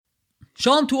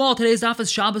Shalom to all. Today's daf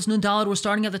is Shabbos Nun Daled. We're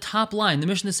starting at the top line. The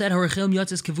Mishnah said, "Harachilm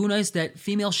yotzes kevunais," that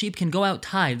female sheep can go out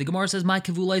tied. The Gemara says, "My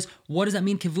kevulais." What does that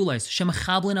mean, kevulais?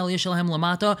 Shemachablin al yeshalhem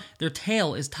lamata. Their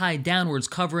tail is tied downwards,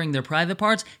 covering their private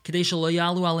parts. Kadei shelo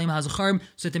yalu alim hazacharm,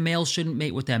 so that the males shouldn't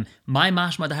mate with them. My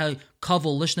mashma dahai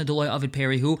kavul lishna deloy avid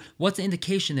perihu. What's the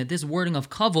indication that this wording of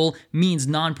kavul means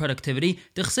non-productivity?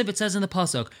 The chsiv, it says in the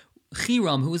pasuk,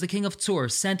 Chiram, who was the king of Tzur,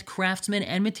 sent craftsmen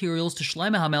and materials to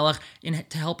Shlomo HaMelech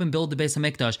to help him build the Beis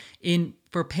HaMikdash.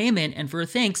 For payment and for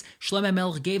thanks, Shlomo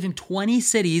HaMelech gave him 20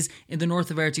 cities in the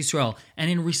north of Eretz Yisrael. And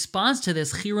in response to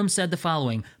this, Chiram said the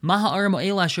following, Maha aram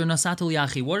o'ela asher nasatu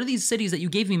liachi. What are these cities that you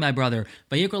gave me, my brother?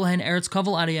 Vayikra lahen Eretz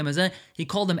Kavul ad hayom hazeh. He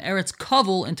called them Eretz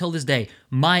Kavul until this day.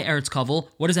 My Eretz Kavul.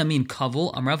 What does that mean,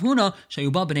 Kavul? Amrav Huna,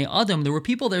 shayuba b'nei Adam. There were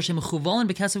people there,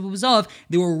 shemechuvalin b'kesav u'b'zav.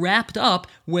 They were wrapped up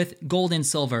with gold and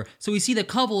silver. So we see that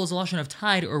Kavul is a lashon of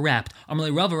tied or wrapped.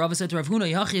 Amrei Rava said to Rav Huna,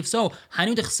 Yachi, if so,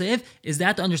 Hanu d'chsev, is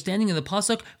that the understanding of the pasuk?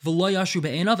 V'lo yashu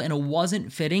be'enav, and it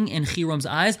wasn't fitting in Chiram's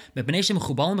eyes.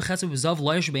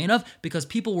 Because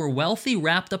people were wealthy,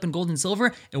 wrapped up in gold and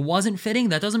silver, it wasn't fitting.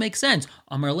 That doesn't make sense.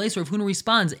 Amar Leis, Rav Huna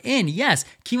responds, yes,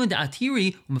 kivan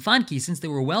da'atiri u'mefanki, since they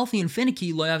were wealthy and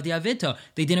finicky, lo yav di'avita,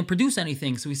 they didn't produce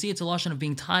anything. So we see it's a lashon of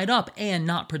being tied up and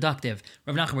not productive.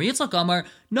 Rav Nachman Yitzchak Amar,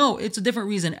 no, it's a different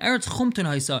reason. Eretz Chumtun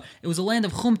haisa. It was a land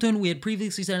of Chumtun. We had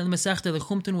previously said in the Masechta that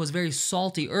Chumtun was very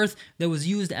salty earth that was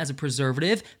used as a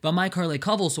preservative. V'mai karle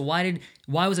kavel. So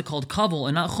why was it called kavel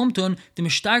and not Chumtun? The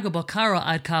mishtarga bakara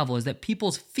ad kavel is that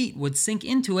people's feet would sink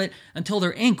into it until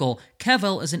their ankle.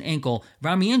 Kevel is an ankle.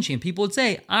 Ramiyanshi, and people would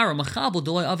say, Ara machabel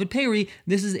dolay avid peri.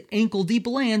 This is ankle deep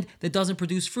land that doesn't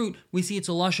produce fruit. We see it's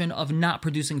a lashon of not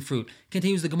producing fruit.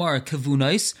 Continues the Gemara,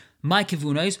 kavunais. My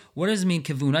kevunais, what does it mean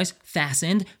kevunais?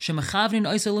 Fastened. Shemachavnin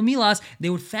oisa lemilas, they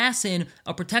would fasten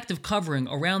a protective covering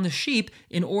around the sheep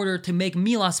in order to make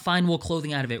milas, fine wool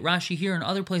clothing out of it. Rashi here and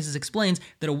other places explains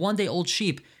that a one-day-old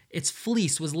sheep, its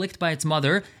fleece was licked by its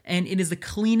mother, and it is the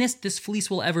cleanest this fleece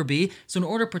will ever be. So in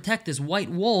order to protect this white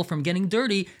wool from getting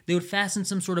dirty, they would fasten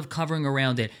some sort of covering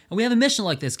around it. And we have a Mishnah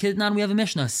like this. Kitnan, we have a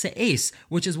Mishnah, se'es,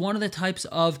 which is one of the types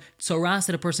of tzoras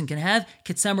that a person can have.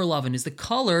 Kitzemer lavin is the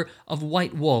color of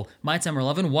white wool. My tzemer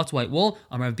lavin, what's white wool?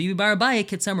 Amar Bibi Barabai,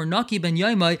 kitzemer naki ben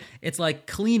yaimai. It's like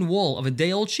clean wool of a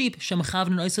day-old sheep,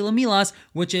 shemachavnin oisel milas,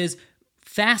 which is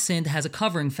fastened, has a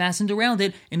covering fastened around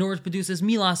it in order to produce this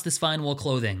milas, this fine wool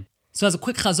clothing. So as a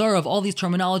quick chazara of all these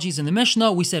terminologies in the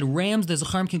Mishnah, we said rams, the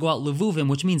zacharm can go out levuvim,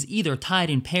 which means either tied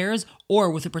in pairs, or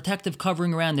with a protective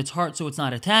covering around its heart so it's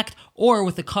not attacked, or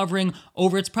with a covering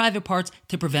over its private parts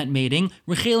to prevent mating.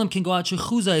 Rechelim can go out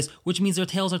shechuzais, which means their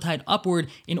tails are tied upward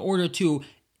in order to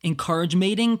encourage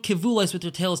mating. Kivulais with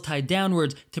their tails tied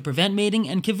downwards to prevent mating,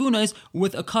 and kivunais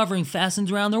with a covering fastened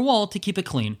around their wall to keep it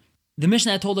clean. The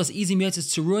Mishnah told us easy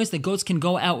mitzvahs tzuruos, that goats can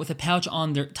go out with a pouch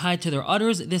tied to their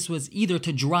udders. This was either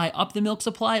to dry up the milk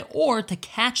supply or to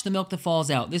catch the milk that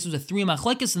falls out. This was a 3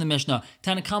 machlekes in the Mishnah.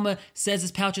 Tanakama says this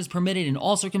pouch is permitted in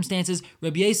all circumstances.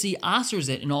 Rabbi Yossi asers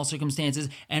it in all circumstances,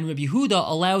 and Rabbi Yehuda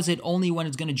allows it only when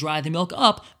it's going to dry the milk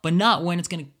up, but not when it's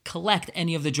going to collect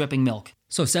any of the dripping milk.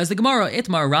 So says the Gemara,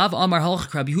 Itmar Rav Amar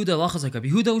Halach Rabbi Yehuda Lachas like Rabbi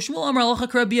Yehuda Shmuel Amar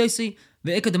Halach Rabbi Yossi.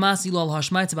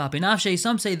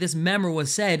 Some say this memor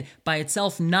was said by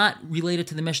itself, not related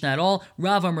to the Mishnah at all.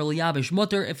 Rav Amar Liyabish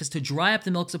Mutter, if it's to dry up the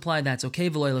milk supply, that's okay,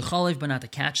 but not to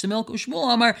catch the milk.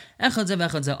 Ushmuel Amar Echad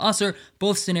Zev Aser,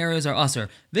 both scenarios are Aser.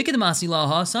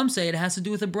 Some say it has to do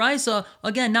with a brisa,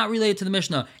 again, not related to the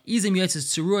Mishnah. Izim Yetzis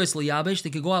Tzuruos Liyabish, they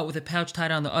could go out with a pouch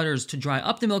tied on the udders to dry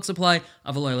up the milk supply,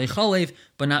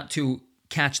 but not to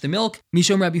catch the milk.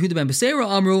 Mishom Rabbi Yehuda ben Beseira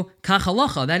Amru Kach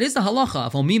halacha. That is the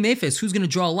halacha. Of mi mefes, who's going to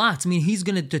draw lots? I mean, he's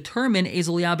going to determine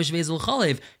ezel yabish vezel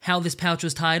chalev, how this pouch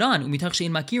was tied on. Umitachshe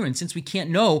in makirin, since we can't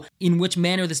know in which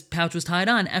manner this pouch was tied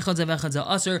on. Echad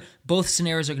zev aser. Both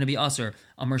scenarios are going to be aser.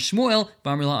 Amar Shmuel,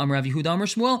 Bamrila Amar Rabbi Yehuda Amar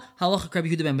Shmuel, halacha Rabbi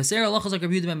Yehuda ben Beseira, halachas like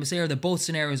Rabbi Yehuda ben Beseira, that both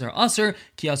scenarios are aser.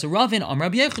 Ki aser Ravin Amar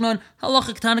Rabbi Yechanan,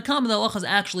 halacha Tanakama. The halacha is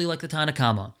actually like the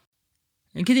Tanakama.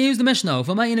 And continues the Mishnah.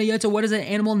 What is an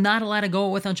animal not allowed to go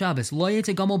out with on Shabbos?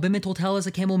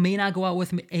 A camel may not go out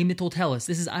with a mitoltelis.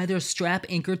 This is either a strap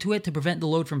anchored to it to prevent the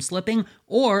load from slipping,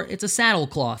 or it's a saddle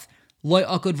cloth. Loy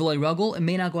akud v'loy ragul, it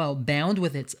may not go out bound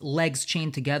with its legs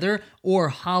chained together or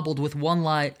hobbled with one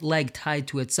leg tied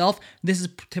to itself. This is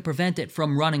to prevent it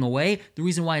from running away. The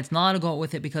reason why it's not to go out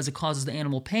with it because it causes the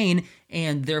animal pain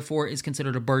and therefore is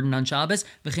considered a burden on Shabbos.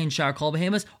 V'chein shar kol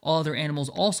behemoths, all other animals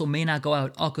also may not go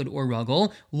out akud or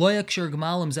ruggle. Lo yakshir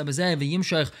gmalim zebazeh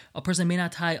v'yimshach, a person may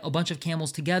not tie a bunch of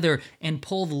camels together and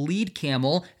pull the lead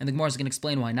camel, and the Gemara is going to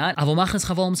explain why not. Avol machnas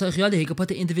chavolim tzarich yadeh, he could put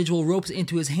the individual ropes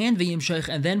into his hand v'yimshach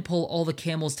and then pull all the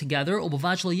camels together.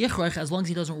 Ubavad shelo yichrach, as long as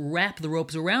he doesn't wrap the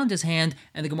ropes around his hand,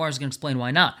 and the Gemara is going to explain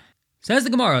why not. Says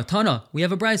the Gemara, Tana, we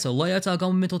have a brisa. Lo yatzal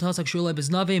gam mitoltalas akshur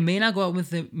beznave, may not go out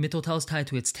with the mitoltalas tied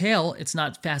to its tail. It's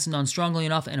not fastened on strongly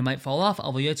enough and it might fall off.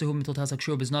 Avol yatzahu mitoltalas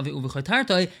akshur beznave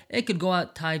uvechatartai, it could go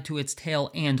out tied to its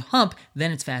tail and hump,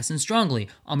 then it's fastened strongly.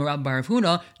 Amarab bar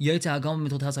Huna, yatzal gam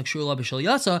mitoltalas akshur b'shel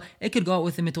yasa, it could go out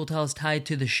with the mitoltalas tied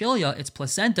to the shilya, its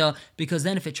placenta, because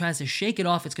then if it tries to shake it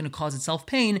off, it's going to cause itself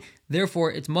pain.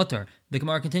 Therefore, it's mutter. The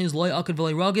Gemara continues, Loy akud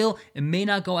v'loy ragil, it may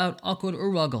not go out akud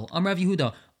or ragil. Amrav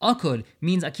Yehuda, akud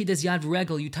means akidas yad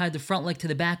v'regel, you tied the front leg to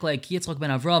the back leg, Yitzchak ben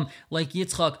Avram, like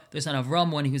Yitzchak, the son of Avram,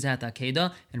 when he was at the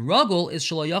Akedah. And ragil is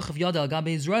shelo yachav yada al gabe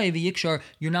Yisrael v'yikshar,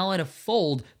 you're not allowed to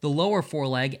fold the lower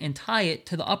foreleg and tie it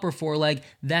to the upper foreleg,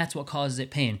 that's what causes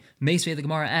it pain. Meisvei, the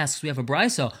Gemara asks, we have a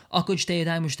brisa, akud shtei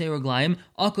yadayim u'shtei raglayim,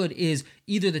 akud is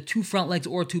either the two front legs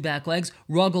or two back legs,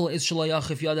 ragil is shelo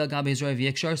yachav yada al gabe Yisrael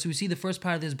v'yikshar. So we see the first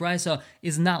part of this brisa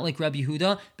is not like Rabbi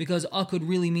Yehuda, because akud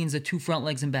really means the two front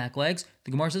legs and back legs.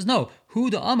 The Gemara says no.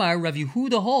 Huda Amar, Rav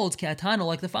Yehuda holds Ke'atana,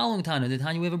 like the following Tana. The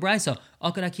Tanya we have a brisa.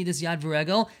 Akud akidus yad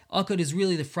v'regel. Akud is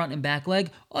really the front and back leg.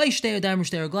 Oy shtei yadayim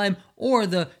u'shtei raglayim, or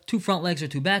the two front legs or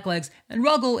two back legs. And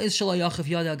ragel is shelo yachav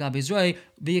yad al gabe Yisrael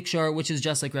v'yikshar, which is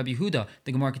just like Rabbi Yehuda.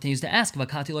 The Gemara continues to ask,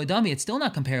 Vakati loy dami, it's still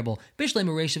not comparable. Bishlei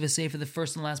Meresha v'sefer, the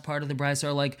first and last part of the brisa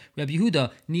are like Rabbi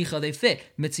Yehuda. Nicha, they fit.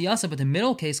 Mitziyasa, but the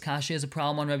middle case kasha is a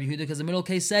problem on Rabbi Yehuda, because the middle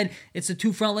case said it's the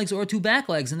two front legs or two back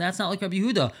legs, and that's not like Rabbi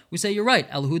Yehuda. We say you're right.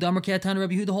 Al Huda Amar Ke'atana,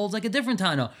 Rabbi Yehuda holds like a different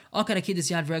Tana. Akad akidus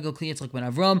yad v'regel kli Yitzchak ben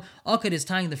Avram. Akad is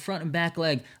tying the front and back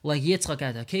leg like Yitzchak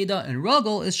at Akedah, and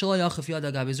ragel is shelo yachav yad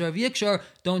al gabe Yisrael v'yikshar.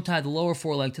 Don't tie the lower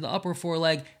foreleg to the upper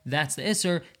foreleg. That's the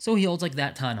Isser. So he holds like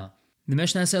that Tana. The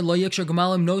Mishnah said lo yikshar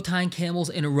gemalim, no tying camels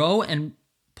in a row and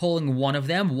pulling one of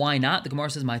them. Why not? The Gemara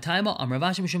says, my taima,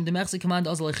 Amravashi Mishum Demechsi command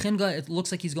Azal. It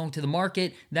looks like he's going to the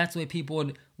market. That's the way people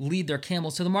would lead their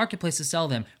camels to the marketplace to sell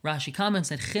them. Rashi comments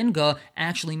that chinga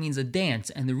actually means a dance,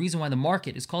 and the reason why the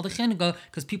market is called a chinga,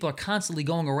 because people are constantly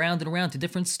going around and around to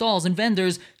different stalls and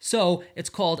vendors, so it's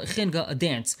called a chinga, a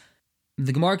dance.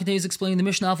 The Gemara continues explaining the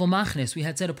Mishnah Avol Machnes. We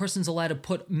had said a person's allowed to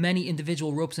put many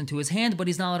individual ropes into his hand, but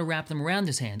he's not allowed to wrap them around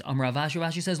his hand. Amar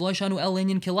Rashi says, Lo shanu el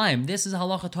inyan kilayim. This is a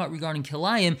halacha taught regarding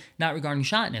kilayim, not regarding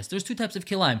shatnez. There's two types of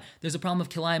kilayim. There's a problem of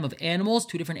kilayim of animals.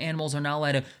 Two different animals are not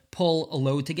allowed to pull a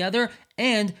load together,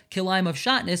 and kilayim of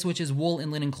shatnez, which is wool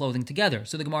and linen clothing together.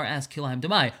 So the Gemara asks kilayim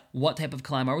demai. What type of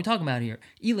kilayim are we talking about here?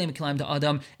 Ilim kilayim to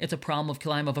adam. It's a problem of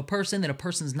kilayim of a person, that a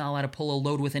person's not allowed to pull a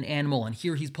load with an animal, and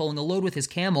here he's pulling a load with his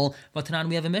camel. Vatanan,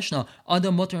 we have a Mishnah.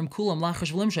 Adam muterim kulam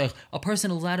lachash v'limshech. A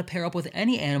person is allowed to pair up with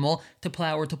any animal to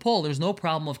plow or to pull. There's no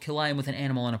problem of kilayim with an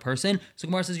animal and a person. So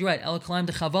Gemara says, you're right. El kilayim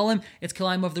de chavalim. It's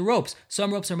kilayim of the ropes.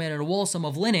 Some ropes are made out of wool, some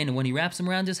of linen, and when he wraps them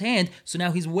around his hand, so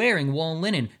now he's wearing wool and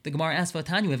linen. The Gemara asks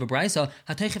Vatanya, we have a brisa.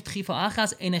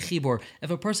 If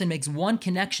a person makes one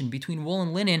connection between wool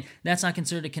and linen, that's not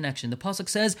considered a connection. The pasuk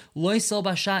says, Loy sel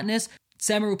bashatnis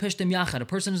tzemeru pishtim yachad. A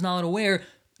person is not allowed to wear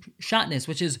shatnez,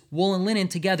 which is wool and linen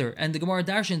together. And the Gemara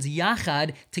darshans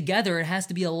yachad, together, it has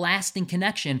to be a lasting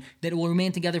connection that will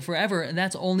remain together forever, and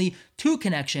that's only two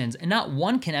connections and not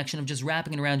one connection of just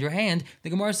wrapping it around your hand. The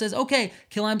Gemara says, okay,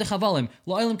 kilayim de chavalim.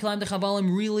 Lo'ilim kilayim de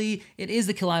chavalim, really, it is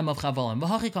the kilayim of chavalim.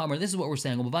 V'hachi kamer, this is what we're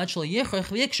saying.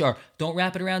 Don't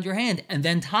wrap it around your hand and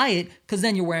then tie it, because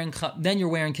then you're wearing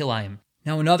kilayim.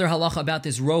 Now another halacha about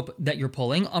this rope that you're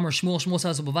pulling. Amar Shmuel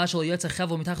says,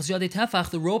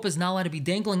 the rope is not allowed to be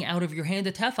dangling out of your hand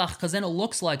at tefach, because then it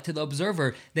looks like to the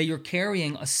observer that you're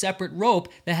carrying a separate rope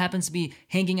that happens to be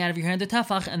hanging out of your hand at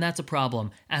tefach, and that's a problem.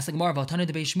 Ask the Gemara, the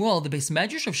Beis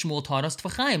Medrash of Shmuel taught us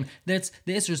tefachim. That's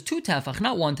the Isser is two tefach,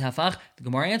 not one tefach. The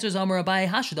Gemara answers, Amar Abai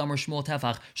Hashad Amar Shmuel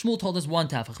tefach. Shmuel told us one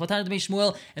tefach. V'tana the Beis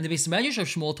Shmuel, and the Beis Medrash of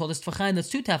Shmuel told us tefachim, that's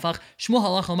two tefach. Shmuel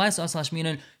halacha l'maisa aslash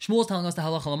minan. Shmuel is telling us the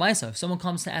halacha l'maisa. Someone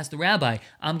comes to ask the rabbi,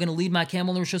 I'm going to lead my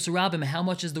camel in Rishus Rabbim, how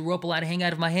much is the rope allowed to hang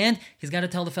out of my hand? He's got to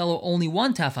tell the fellow only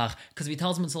one tefach, because if he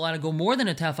tells him it's allowed to go more than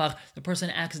a tefach, the person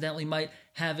accidentally might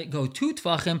have it go two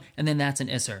tefachim, and then that's an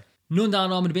isser. Nun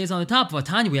down on the base on the top.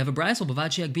 Vatanya, we have a brayso.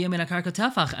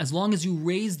 As long as you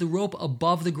raise the rope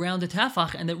above the ground a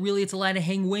tefach, and that really it's allowed to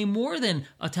hang way more than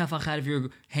a tefach out of your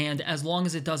hand, as long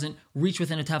as it doesn't reach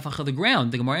within a tefach of the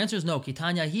ground. The Gemara answers no.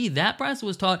 Kitanya that brayso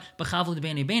was taught b'chavla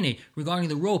de bene regarding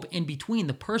the rope in between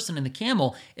the person and the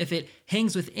camel. If it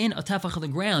hangs within a tefach of the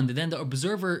ground, then the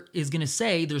observer is going to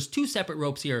say there's two separate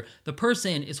ropes here. The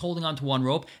person is holding on to one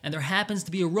rope, and there happens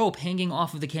to be a rope hanging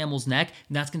off of the camel's neck,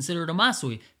 and that's considered a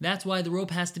masui. That's why the rope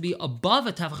has to be above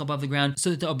a tefach above the ground, so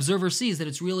that the observer sees that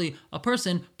it's really a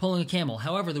person pulling a camel.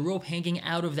 However, the rope hanging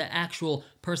out of the actual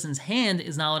person's hand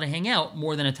is not allowed to hang out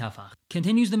more than a tefach.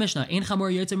 Continues the Mishnah. A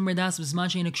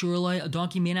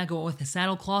donkey may not go with a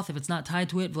saddle cloth if it's not tied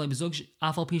to it,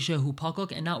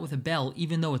 and not with a bell,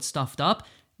 even though it's stuffed up.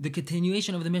 The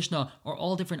continuation of the Mishnah are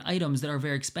all different items that are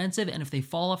very expensive, and if they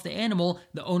fall off the animal,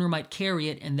 the owner might carry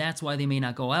it, and that's why they may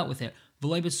not go out with it.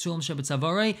 Not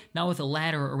with a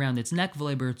ladder around its neck,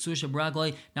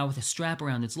 not with a strap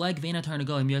around its leg.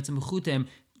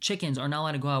 Chickens are not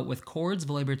allowed to go out with cords,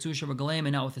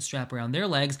 and not with a strap around their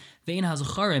legs.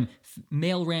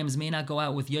 Male rams may not go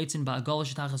out with with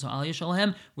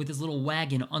this little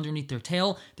wagon underneath their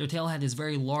tail. Their tail had this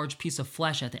very large piece of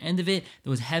flesh at the end of it that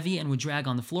was heavy and would drag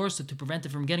on the floor. So to prevent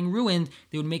it from getting ruined,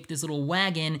 they would make this little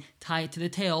wagon, tie it to the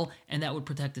tail, and that would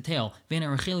protect the tail.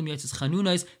 Female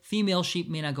sheep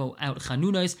may not go out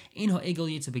chanunos.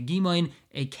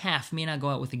 A calf may not go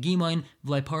out with a gimoin.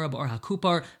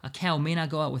 A cow may not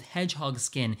go out with hedgehog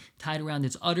skin tied around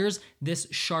its udders. This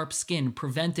sharp skin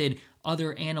prevented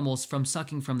other animals from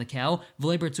sucking from the cow.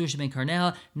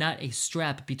 Not a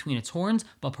strap between its horns,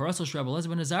 but the cow of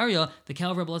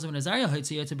Rebbe Elazar ben Azariah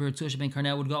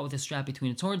would go out with a strap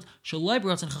between its horns.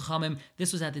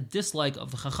 This was at the dislike of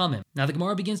the Chachamim. Now the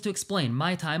Gemara begins to explain,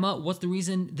 my taima, what's the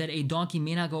reason that a donkey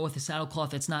may not go with a saddle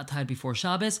cloth that's not tied before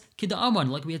Shabbos? Kida'aman,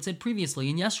 like we had said previously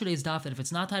in yesterday's daf, that if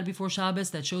it's not tied before Shabbos,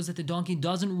 that shows that the donkey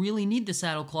doesn't really need the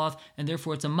saddle cloth, and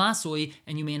therefore it's a masoi,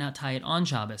 and you may not tie it on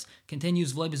Shabbos.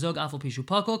 Continues, why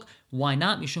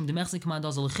not? It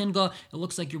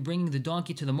looks like you're bringing the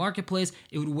donkey to the marketplace.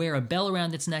 It would wear a bell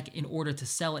around its neck in order to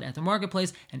sell it at the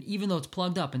marketplace, and even though it's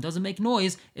plugged up and doesn't make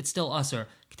noise, it's still usher.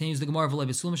 Continues the Gemara, what's a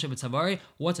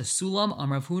sulam?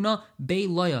 Amrav Huna, Bei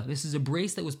Loya. This is a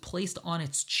brace that was placed on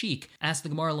its cheek. Ask the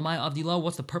Gemara, Lamai Avdillah,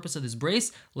 what's the purpose of this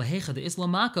brace? Lehecha de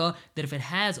Islamaka, that if it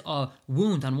has a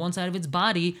wound on one side of its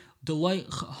body, it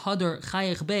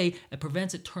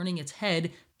prevents it turning its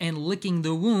head and licking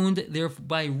the wound,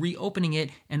 thereby reopening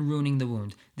it and ruining the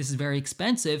wound. This is very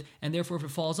expensive, and therefore if it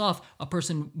falls off, a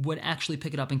person would actually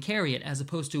pick it up and carry it, as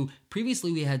opposed to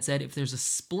previously we had said if there's a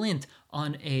splint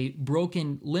on a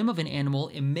broken limb of an animal,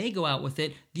 it may go out with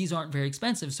it. These aren't very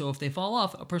expensive, so if they fall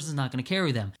off, a person's not going to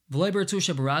carry them. What is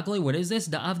this?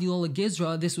 The Avdiola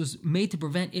Gizra, this was made to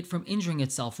prevent it from injuring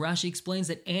itself. Rashi explains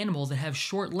that animals that have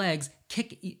short legs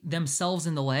kick themselves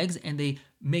in the legs and they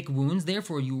make wounds.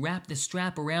 Therefore, you wrap the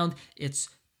strap around its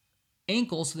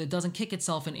ankle so that it doesn't kick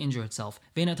itself and injure itself.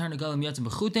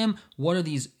 What are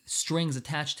these strings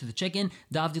attached to the chicken?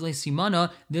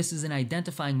 This is an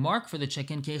identifying mark for the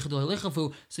chicken,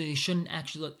 so they shouldn't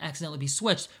actually accidentally be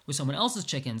switched with someone else's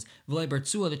chickens.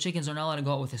 The chickens are not allowed to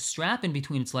go out with a strap in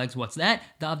between its legs. What's that?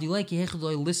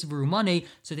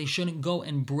 So they shouldn't go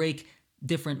and break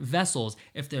different vessels.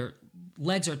 If their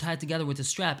legs are tied together with a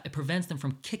strap, it prevents them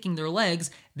from kicking their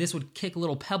legs. This would kick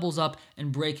little pebbles up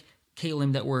and break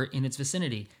kalim that were in its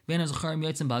vicinity.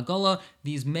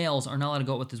 These males are not allowed to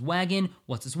go with this wagon.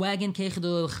 What's this wagon? So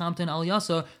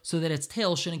that its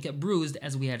tail shouldn't get bruised,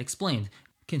 as we had explained.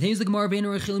 Contains the Gemara,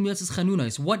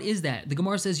 what is that? The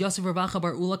Gemara says, Yosef Ravacha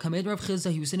bar Ula kamed Rav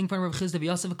Chizda, he was sitting in front of Rav Chizda,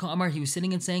 Yosef Ka'amar, he was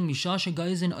sitting and saying, Mishasha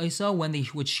Gaizin Isa, when they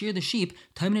would shear the sheep,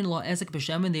 Taimin La Ezek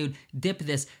B'Shem, they would dip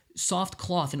this soft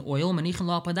cloth in oil, manichin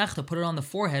la padachta, put it on the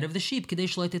forehead of the sheep,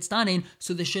 kadesh leit tzdanein,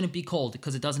 so they shouldn't be cold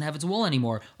because it doesn't have its wool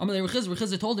anymore. Amalei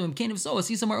Rechizda told him, "If so,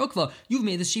 asisa mar ukva, you've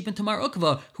made this sheep into mar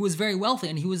ukva, who was very wealthy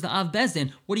and he was the av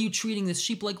bezdin. What are you treating this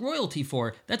sheep like royalty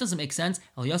for? That doesn't make sense."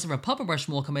 El Yosef Rav Papa bar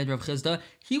Shmuel kamed Rav Chizda,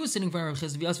 he was sitting in front of Rav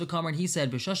Chizda, Yosef Kamar, and he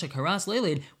said, "B'shashak haras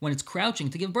leilid, when it's crouching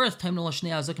to give birth, time no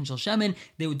shnei azukin shel shemen,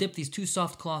 they would dip these two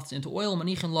soft cloths into oil,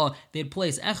 manichin la, they'd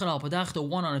place echad al padachta,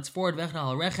 one on its forehead, vechad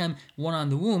al rechem, one on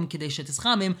the womb, kadesh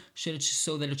etischam,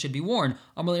 so that it should be worn.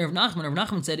 Amalei Rav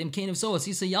Nachman said, "Imkain of so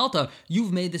asisa Yalta,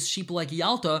 you've made this sheep like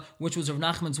Yalta, which was Rav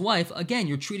Nachman's wife. Again,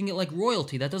 you're treating it like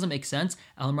royalty. That doesn't make sense."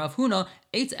 Alam Rav Huna,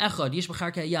 Eitz echad yish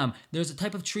b'char kayam. There's a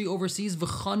type of tree overseas.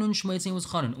 V'chanun shmo its name was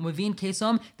chanun. Umavin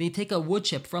kesam. They take a wood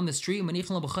chip from this tree.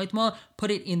 Umanichlan b'chaytma.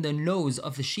 Put it in the nose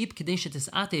of the sheep. Kadesh etis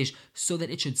atesh, so that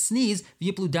it should sneeze.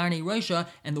 V'yiplu darnei reisha,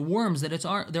 and the worms that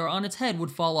are on its head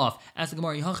would fall off. As the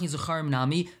Gemara, Yihachi zacharim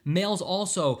nami. Males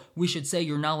also, we should say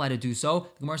you're not allowed to do so.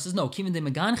 The Gemara says no. Kivin de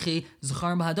meganchi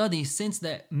zacharim bahadadi. Since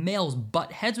the males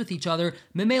butt heads with each other,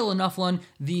 memela naflan,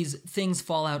 these things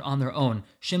fall out on their own.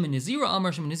 Shimon Nazira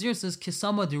Amar, Shimon Nazir says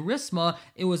kisama de risma.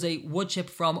 It was a wood chip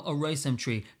from a reisem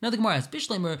tree. Now the Gemara has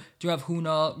Bishlemer de Rav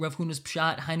Huna's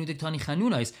pshat hainu diktani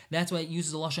chanunais. That's why it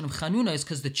uses the lashon of chanunais,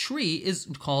 because the tree is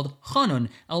called chanun.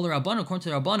 El Rabbanon, according to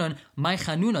the Rabbanon, my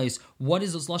chanunais. What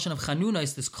is this lashon of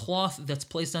chanunais? This cloth that's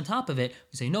placed on top of it.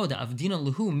 We say no. The avdina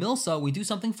luhu milsa. We do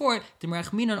something for it.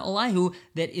 Demrachminan alaihu,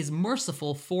 that is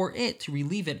merciful for it to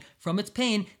relieve it from its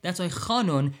pain. That's why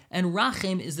chanun and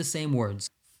rachem is the same words.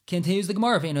 Continues the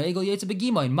Gemara. My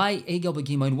egel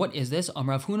begimain. What is this?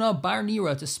 Rav Huna bar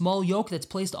nira. It's a small yoke that's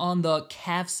placed on the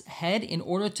calf's head in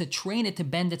order to train it to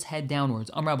bend its head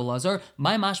downwards. Rabbi Lazar.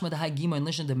 My mashma dehai gimain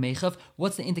lishon de mechav.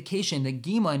 What's the indication that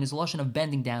gimain is a lashon of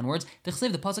bending downwards? The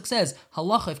pasuk says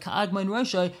halacha if ka'agmain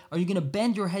roshai. Are you going to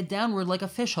bend your head downward like a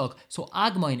fish hook? So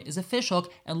agmain is a fish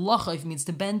hook, and lachav means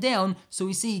to bend down. So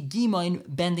we see gimain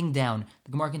bending down.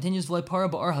 The Gemara continues. V'lei para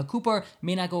ba'ar hakupar.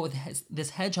 May not go with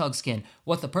this hedgehog skin.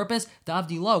 What's the purpose?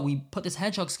 Davdila, we put this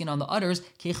hedgehog skin on the udders,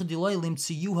 so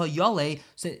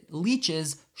that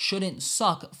leeches shouldn't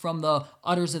suck from the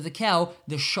udders of the cow.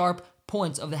 The sharp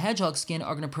points of the hedgehog skin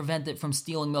are going to prevent it from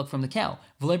stealing milk from the cow.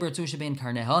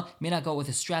 May not go with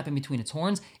a strap in between its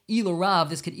horns. Rav,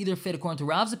 this could either fit according to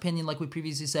Rav's opinion, like we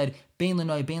previously said, bein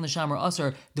l'noy, bein l'sham, or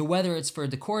usher, whether it's for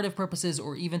decorative purposes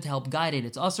or even to help guide it,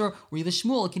 it's usher, or either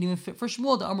Shmuel, it can even fit for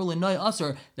Shmuel, the amr l'noy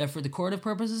usher, that for decorative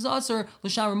purposes usher,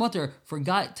 l'sham or mutter,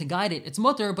 to guide it, it's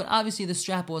mutter, but obviously the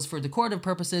strap was for decorative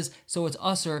purposes, so it's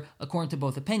usher according to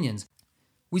both opinions.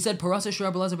 We said Parasa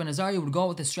Shur Abelazar ben Azariah would go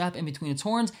with the strap in between its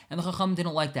horns, and the Chacham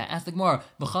didn't like that. Asked the Gemara,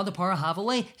 V'chad para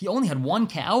havale, he only had one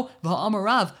cow.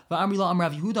 V'ha'amarav, v'amrila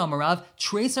amrav Yehuda amarav,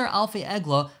 Tracer alfe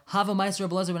egla, hava meiser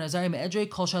Abelazar ben Azariah me'edrei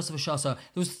kol shasa v'shasa.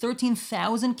 There was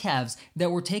 13,000 calves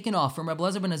that were taken off from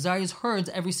Abelazar ben Azariah's herds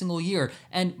every single year,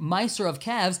 and meiser of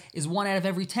calves is 1 out of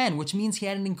every 10, which means he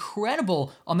had an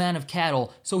incredible amount of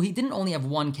cattle. So he didn't only have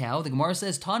one cow. The Gemara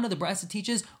says, Tana, the Brasa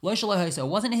teaches, it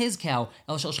wasn't his cow,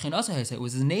 it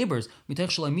was his neighbors,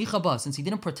 since he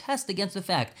didn't protest against the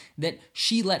fact that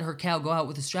she let her cow go out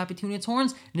with a strap between its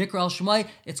horns, Nikra al Shmai,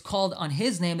 it's called on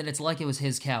his name that it's like it was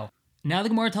his cow. Now the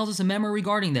Gemara tells us a memory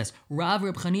regarding this. Rav,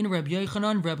 Reb Chanina, Reb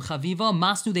Yochanan, Reb Chaviva,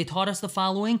 Masnu, they taught us the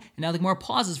following. And now the Gemara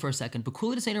pauses for a second.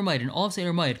 B'kula de Seder Mayit, and all of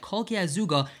Seder Mayit, Kol Ki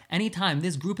Azuga, anytime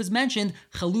this group is mentioned,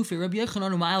 Chalufi, Reb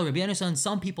Yochanan, Umayel, Reb Yonasan,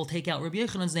 some people take out Reb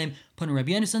Yochanan's name, put in Reb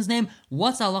Yonasan's name.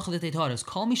 What's the halacha that they taught us?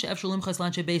 Kol Misha Efshel Limchas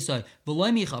Lanche Beisai,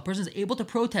 V'loi Micha, a person is able to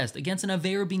protest against an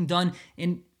Aveira being done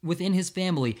within his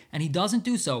family, and he doesn't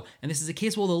do so, and this is a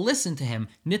case where they'll listen to him,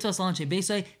 Nitvas Lanche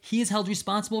Beisai, he is held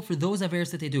responsible for those Aveiras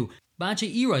that they do.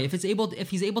 Ba'anche Irai, if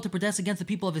he's able to protest against the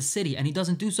people of his city, and he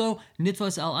doesn't do so,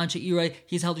 Nitvas al Anche Irai,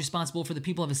 he's held responsible for the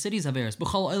people of his city's Aveiras.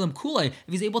 B'chol Olam Kulei, if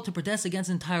he's able to protest against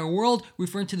the entire world,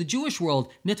 referring to the Jewish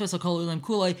world, Nitvas al Kol Olam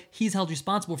Kulei, he's held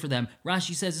responsible for them.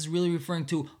 Rashi says is really referring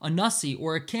to a nasi,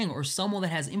 or a king, or someone that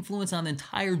has influence on the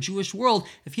entire Jewish world.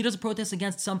 If he doesn't protest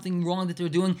against something wrong that they're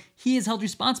doing, he is held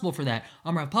responsible for that.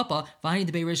 Amar Papa, Vahani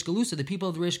Debei Reish Galusa, the people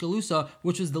of the Reish Galusa,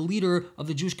 which was the leader of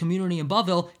the Jewish community in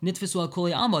Bavel, Nitfisu al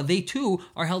Kulei Amma, they too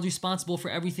are held responsible for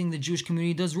everything the Jewish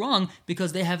community does wrong,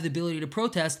 because they have the ability to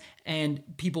protest and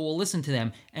people will listen to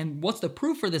them. And what's the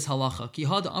proof for this halacha? Ki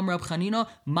had Amar Reb Chanina,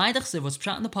 Maidachsev, what's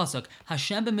pshat in the pasuk,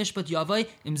 Hashem b'mishpat Yavai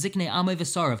im ziknei amay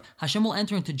v'sarav. Hashem will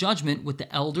enter into judgment with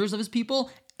the elders of his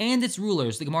people and its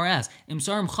rulers. The Gemara asks,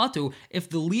 Imsarim Chatu, if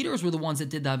the leaders were the ones that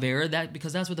did the Avera,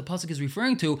 because that's what the pasuk is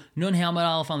referring to, Nun Hamad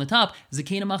Aleph on the top,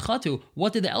 Zakena Machatu,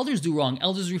 what did the elders do wrong?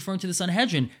 Elders are referring to the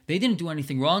Sanhedrin. They didn't do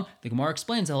anything wrong. The Gemara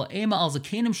explains, it's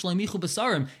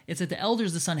that the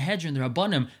elders, the Sanhedrin, the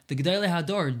Rabbanim, the Gedalei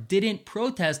Hador, didn't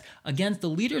protest against the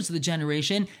leaders of the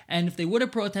generation, and if they would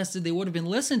have protested, they would have been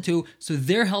listened to, so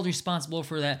they're held responsible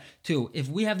for that too. If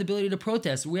we have the ability to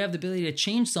protest, we have the ability to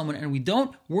change someone, and we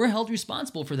don't, we're held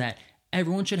responsible for that.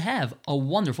 Everyone should have a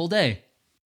wonderful day.